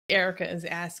Erica is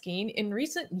asking, in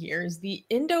recent years, the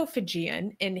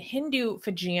Indo-Fijian and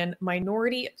Hindu-Fijian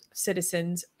minority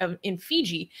citizens in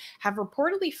Fiji have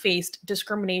reportedly faced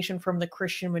discrimination from the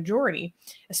Christian majority,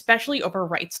 especially over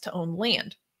rights to own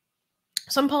land.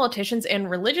 Some politicians and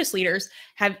religious leaders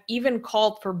have even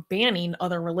called for banning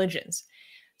other religions.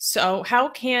 So, how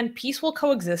can peaceful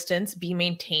coexistence be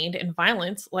maintained and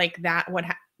violence like that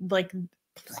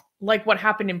like what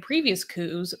happened in previous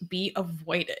coups be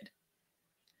avoided?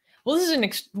 Well, this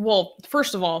is well,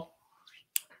 first of all,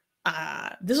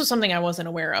 this was something I wasn't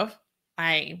aware of.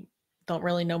 I don't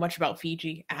really know much about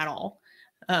Fiji at all.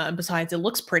 Besides, it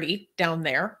looks pretty down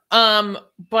there.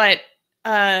 But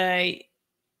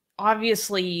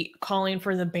obviously, calling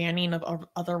for the banning of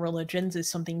other religions is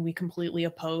something we completely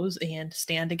oppose and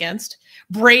stand against.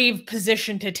 Brave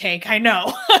position to take, I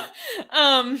know.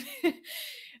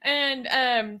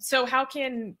 So how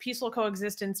can peaceful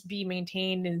coexistence be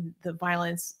maintained and the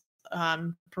violence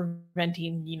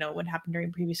preventing, what happened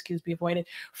during previous coups be avoided?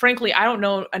 Frankly, I don't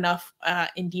know enough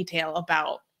in detail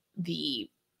about the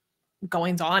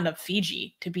goings on of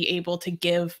Fiji to be able to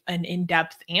give an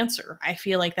in-depth answer. I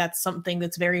feel like that's something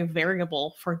that's very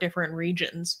variable for different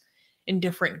regions in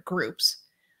different groups.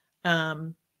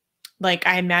 Like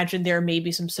I imagine there may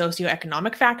be some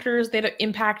socioeconomic factors that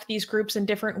impact these groups in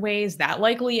different ways. That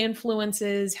likely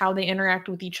influences how they interact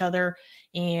with each other.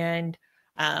 And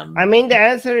I mean, the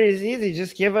answer is easy.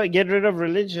 Just get rid of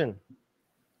religion.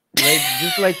 Like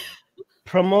just like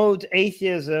promote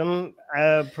atheism,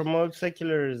 promote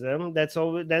secularism. That's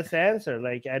the answer.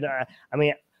 Like I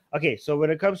mean, okay. So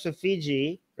when it comes to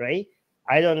Fiji, right?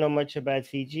 I don't know much about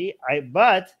Fiji.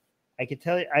 But I can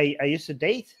tell you, I used to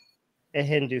date a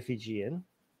Hindu Fijian,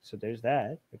 so there's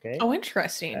that. Okay. Oh,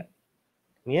 interesting.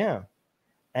 Yeah,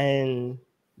 and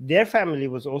their family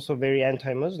was also very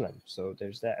anti-Muslim, so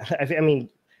there's that. I mean,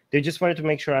 they just wanted to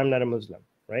make sure I'm not a Muslim,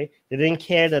 right? They didn't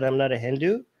care that I'm not a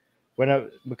Hindu,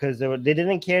 because they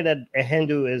didn't care that a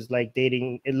Hindu is like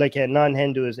dating, like a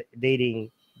non-Hindu is dating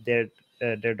their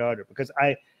daughter, because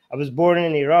I was born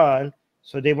in Iran.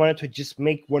 So they wanted to just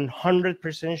make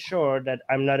 100% sure that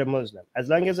I'm not a Muslim. As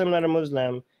long as I'm not a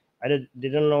Muslim, they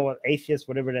didn't know what atheist,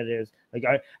 whatever that is.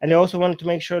 And they also wanted to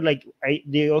make sure,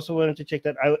 they also wanted to check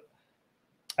that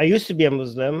I used to be a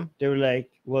Muslim. They were like,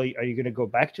 well, are you going to go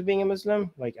back to being a Muslim?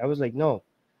 Like, I was like, no.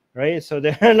 Right. So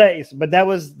they're like, but that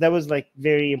was like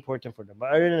very important for them.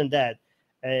 But other than that,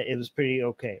 it was pretty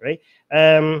okay. Right.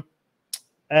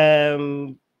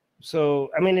 So,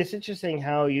 I mean, it's interesting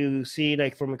how you see,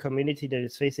 like, from a community that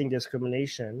is facing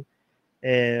discrimination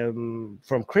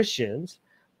from Christians,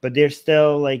 but they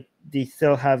still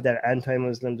have that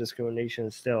anti-Muslim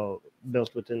discrimination still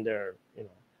built within their,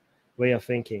 way of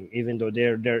thinking, even though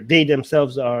they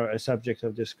themselves are a subject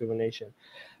of discrimination.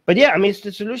 But yeah, I mean,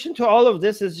 the solution to all of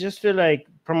this is just to like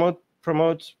promote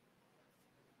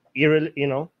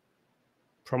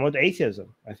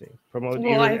atheism. I think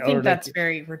I think that's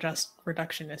very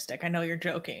reductionistic. I know you're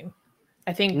joking.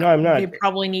 I think no, I'm not. They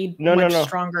probably need much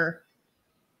stronger.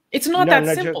 It's not that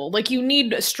simple. Like, you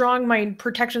need strong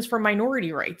protections for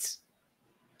minority rights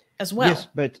as well.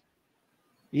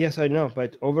 Yes, I know.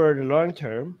 But over the long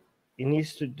term,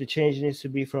 the change needs to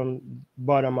be from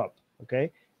bottom up.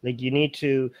 Okay, like you need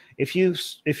to, if you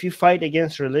fight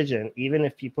against religion, even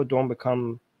if people don't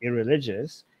become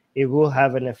irreligious, it will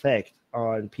have an effect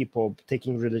on people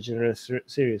taking religion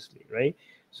seriously, right?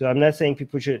 So I'm not saying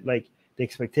people should, like, the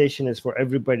expectation is for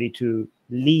everybody to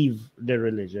leave their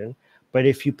religion, but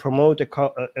if you promote a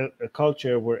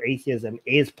culture where atheism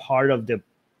is part of the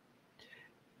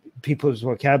people's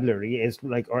vocabulary, is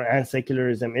like, and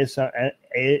secularism is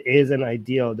an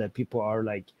ideal that people are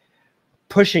like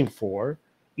pushing for,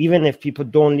 even if people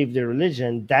don't leave their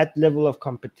religion, that level of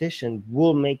competition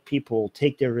will make people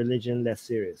take their religion less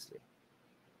seriously,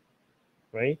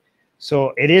 right?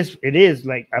 So it is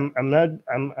like, I'm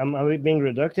being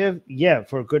reductive, yeah,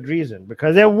 for good reason,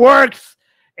 because it works,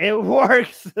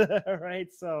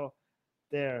 right? So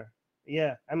there,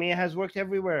 yeah, I mean, it has worked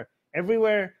everywhere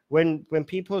when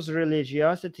people's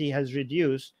religiosity has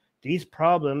reduced, these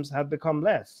problems have become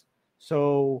less.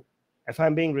 So if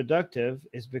I'm being reductive,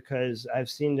 it's because I've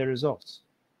seen the results.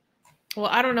 Well,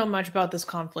 I don't know much about this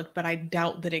conflict, but I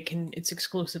doubt that it's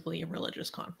exclusively a religious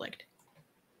conflict.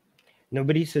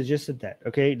 Nobody suggested that.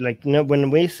 Okay, like, no, when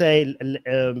we say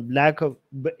lack of,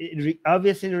 but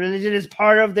obviously religion is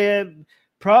part of the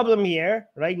problem here,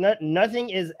 right? Nothing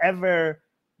is ever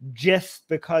just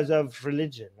because of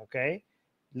religion. Okay,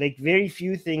 like, very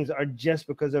few things are just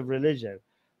because of religion.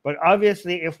 But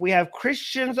obviously, if we have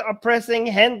Christians oppressing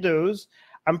Hindus,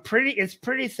 it's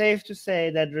pretty safe to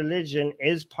say that religion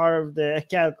is part of the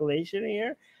calculation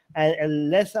here. and a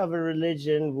less of a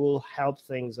religion will help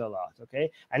things a lot.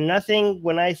 Okay, and nothing,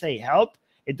 when I say help,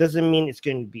 it doesn't mean it's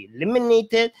going to be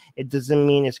eliminated. It doesn't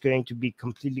mean it's going to be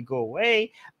completely go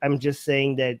away. I'm just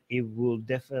saying that it will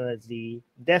definitely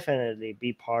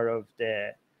be part of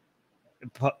the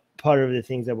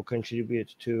things that will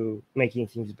contribute to making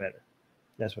things better.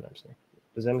 That's what I'm saying.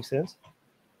 Does that make sense?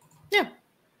 Yeah.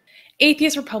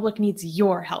 Atheist Republic needs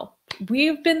your help.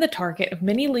 We've been the target of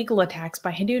many legal attacks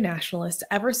by Hindu nationalists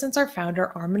ever since our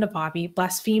founder, Armin Navabi,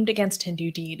 blasphemed against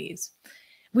Hindu deities.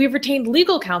 We have retained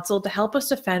legal counsel to help us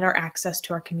defend our access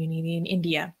to our community in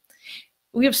India.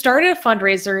 We have started a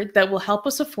fundraiser that will help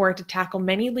us afford to tackle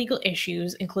many legal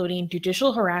issues, including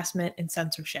judicial harassment and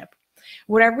censorship.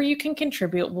 Whatever you can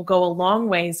contribute will go a long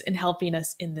ways in helping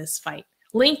us in this fight.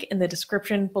 Link in the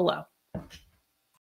description below.